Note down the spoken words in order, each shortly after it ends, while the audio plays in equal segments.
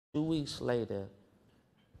2 weeks later,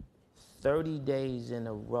 30 days in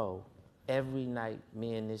a row, every night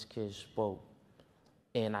me and this kid spoke.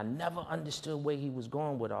 And I never understood where he was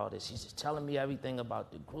going with all this. He's just telling me everything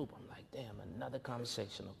about the group. I'm like, damn, another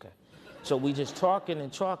conversation, okay. So we just talking,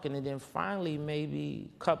 and then finally, maybe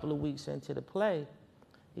a couple of weeks into the play,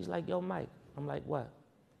 he's like, yo, Mike. I'm like, what?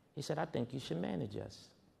 He said, I think you should manage us.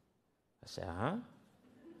 I said, huh?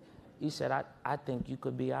 He said, I think you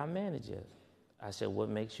could be our manager. I said, what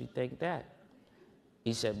makes you think that?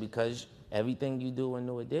 He said, because everything you do in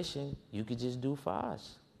New Edition, you could just do for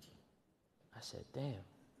us. I said, damn,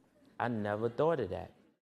 I never thought of that.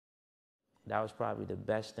 That was probably the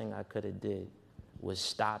best thing I could have did, was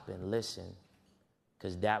stop and listen,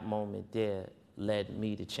 because that moment there led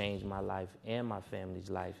me to change my life and my family's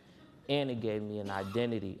life, and it gave me an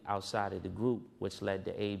identity outside of the group, which led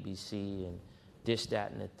to ABC and this,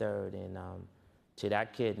 that, and the third. And to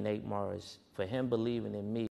that kid, Nate Morris, for him believing in me,